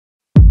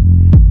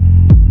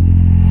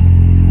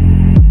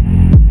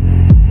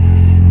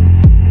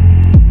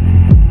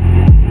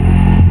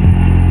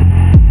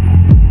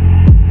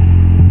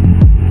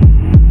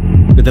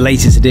With the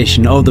latest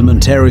edition of the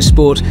Montero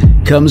Sport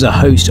comes a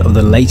host of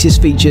the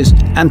latest features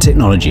and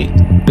technology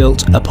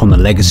built upon the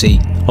legacy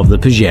of the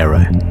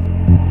Pajero.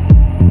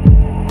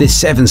 This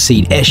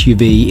 7-seat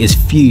SUV is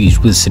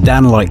fused with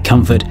sedan-like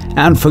comfort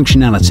and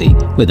functionality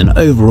with an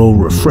overall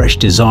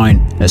refreshed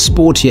design, a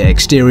sportier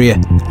exterior,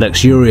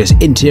 luxurious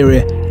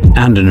interior,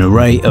 and an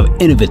array of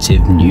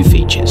innovative new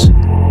features.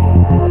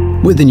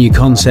 With the new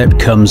concept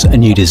comes a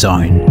new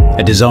design,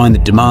 a design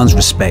that demands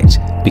respect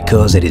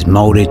because it is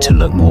molded to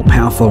look more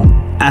powerful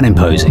and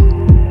imposing.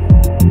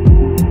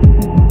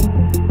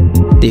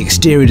 The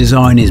exterior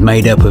design is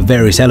made up of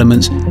various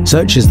elements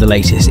such as the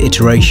latest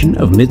iteration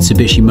of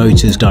Mitsubishi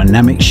Motors'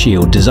 dynamic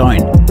shield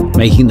design,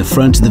 making the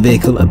front of the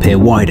vehicle appear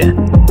wider.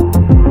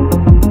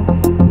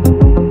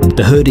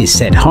 The hood is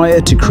set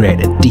higher to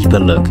create a deeper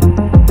look,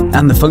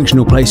 and the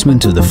functional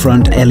placement of the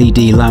front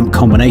LED lamp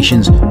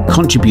combinations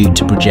contribute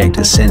to project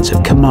a sense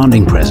of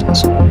commanding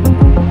presence.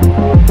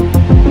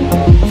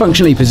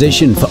 Functionally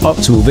positioned for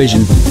optimal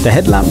vision, the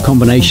headlamp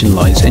combination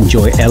lights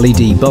enjoy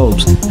LED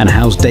bulbs and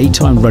house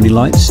daytime running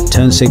lights,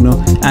 turn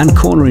signal and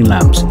cornering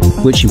lamps,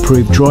 which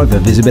improve driver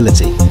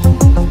visibility.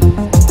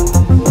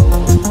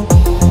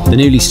 The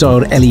newly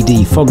styled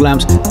LED fog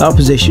lamps are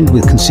positioned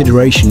with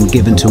consideration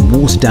given to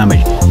water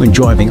damage when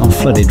driving on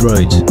flooded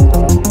roads.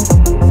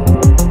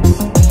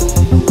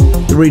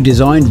 The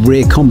redesigned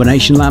rear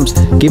combination lamps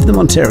give the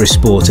Montero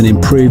Sport an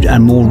improved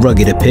and more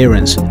rugged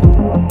appearance.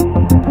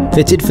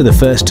 Fitted for the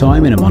first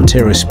time in a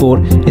Montero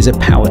Sport is a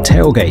power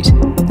tailgate.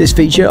 This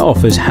feature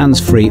offers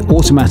hands-free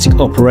automatic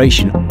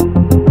operation.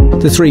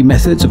 The three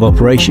methods of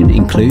operation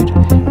include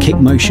kick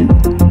motion,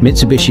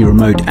 Mitsubishi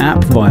remote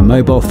app via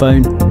mobile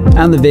phone,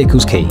 and the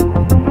vehicle's key.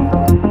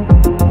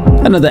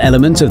 Another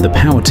element of the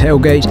power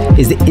tailgate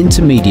is the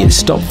intermediate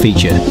stop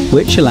feature,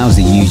 which allows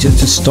the user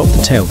to stop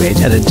the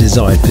tailgate at a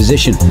desired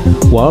position,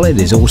 while it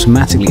is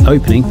automatically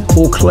opening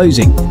or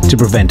closing to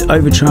prevent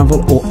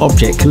overtravel or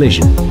object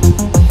collision.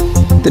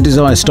 The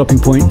desired stopping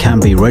point can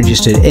be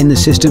registered in the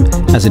system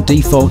as a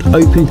default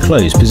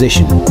open-close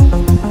position.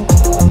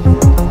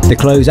 The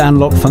close and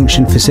lock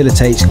function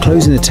facilitates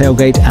closing the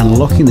tailgate and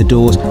locking the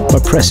doors by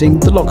pressing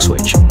the lock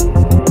switch.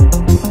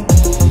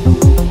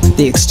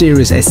 The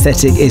exterior's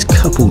aesthetic is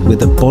coupled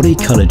with a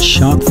body-coloured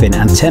shark fin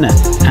antenna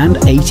and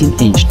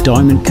 18-inch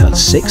diamond-cut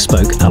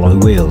 6-spoke alloy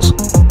wheels.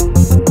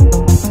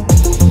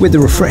 With the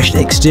refreshed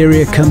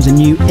exterior comes a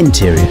new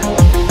interior.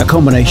 A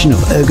combination of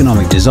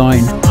ergonomic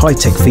design,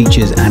 high-tech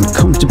features and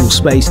comfortable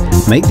space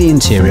make the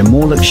interior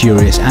more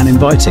luxurious and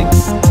inviting.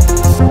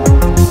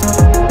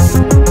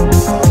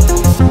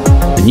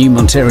 The new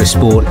Montero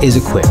Sport is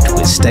equipped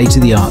with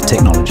state-of-the-art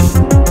technology.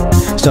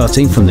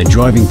 Starting from the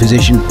driving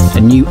position, a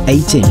new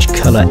 8-inch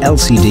colour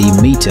LCD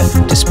meter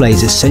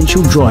displays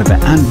essential driver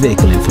and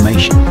vehicle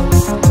information.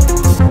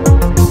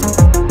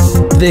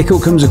 The vehicle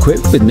comes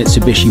equipped with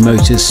Mitsubishi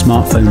Motors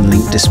Smartphone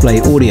Link Display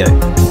Audio.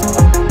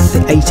 The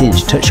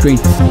 8-inch touchscreen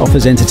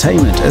offers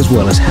entertainment as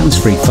well as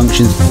hands-free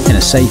functions in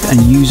a safe and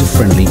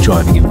user-friendly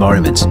driving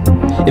environment.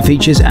 It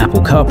features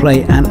Apple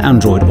CarPlay and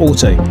Android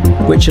Auto,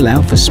 which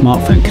allow for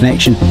smartphone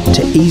connection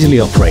to easily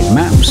operate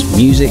maps,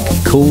 music,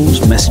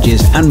 calls,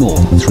 messages and more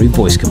through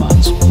voice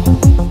commands.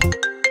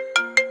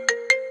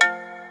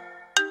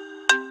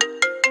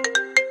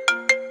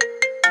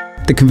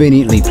 The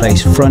conveniently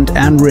placed front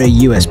and rear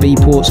USB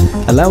ports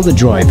allow the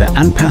driver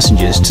and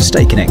passengers to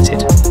stay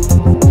connected.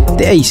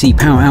 The AC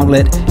power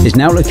outlet is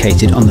now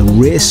located on the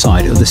rear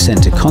side of the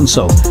center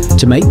console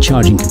to make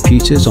charging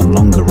computers on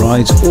longer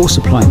rides or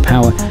supplying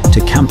power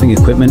to camping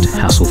equipment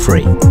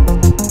hassle-free.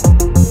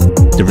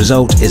 The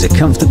result is a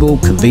comfortable,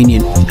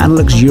 convenient and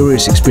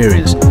luxurious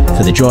experience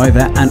for the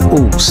driver and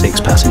all 6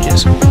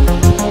 passengers.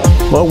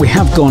 While we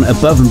have gone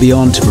above and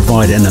beyond to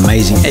provide an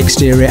amazing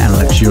exterior and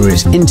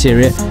luxurious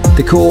interior,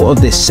 the core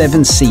of this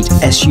 7-seat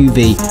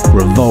SUV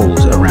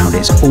revolves around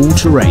its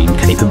all-terrain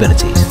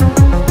capabilities.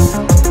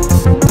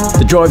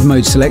 The drive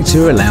mode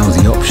selector allows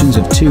the options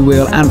of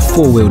 2-wheel and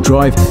 4-wheel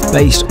drive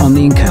based on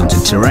the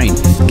encountered terrain,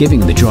 giving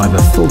the driver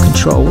full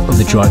control of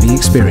the driving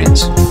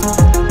experience.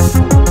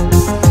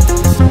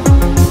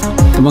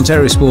 The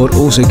Montero Sport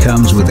also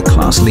comes with a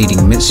class-leading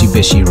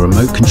Mitsubishi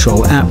remote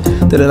control app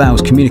that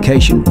allows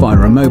communication via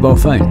a mobile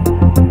phone.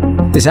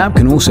 This app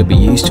can also be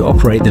used to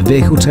operate the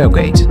vehicle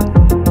tailgate.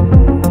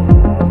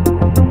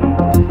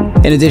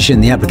 In addition,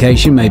 the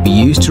application may be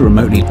used to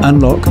remotely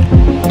unlock,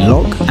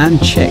 lock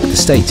and check the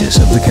status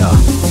of the car.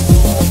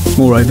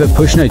 Moreover,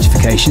 push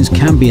notifications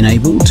can be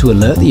enabled to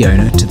alert the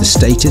owner to the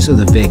status of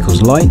the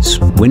vehicle's lights,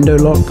 window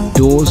lock,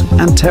 doors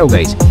and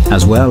tailgate,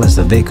 as well as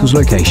the vehicle's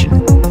location.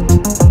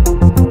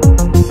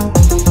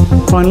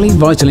 Finally,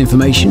 vital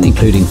information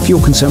including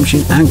fuel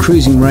consumption and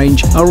cruising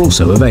range are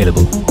also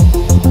available.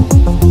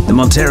 The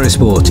Montero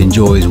Sport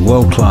enjoys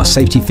world-class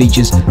safety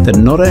features that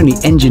are not only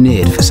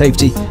engineered for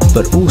safety,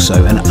 but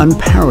also an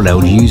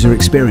unparalleled user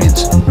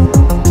experience.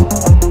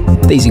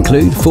 These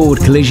include forward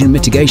collision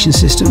mitigation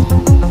system,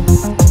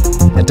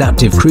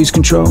 adaptive cruise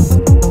control,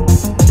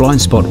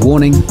 blind spot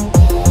warning,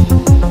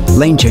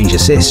 lane change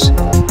assist,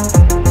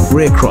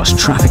 rear cross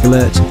traffic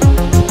alert,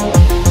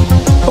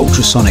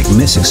 ultrasonic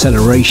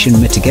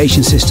misacceleration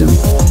mitigation system,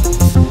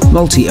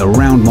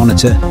 multi-around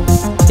monitor.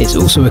 It's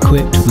also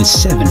equipped with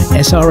 7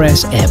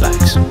 SRS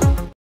airbags.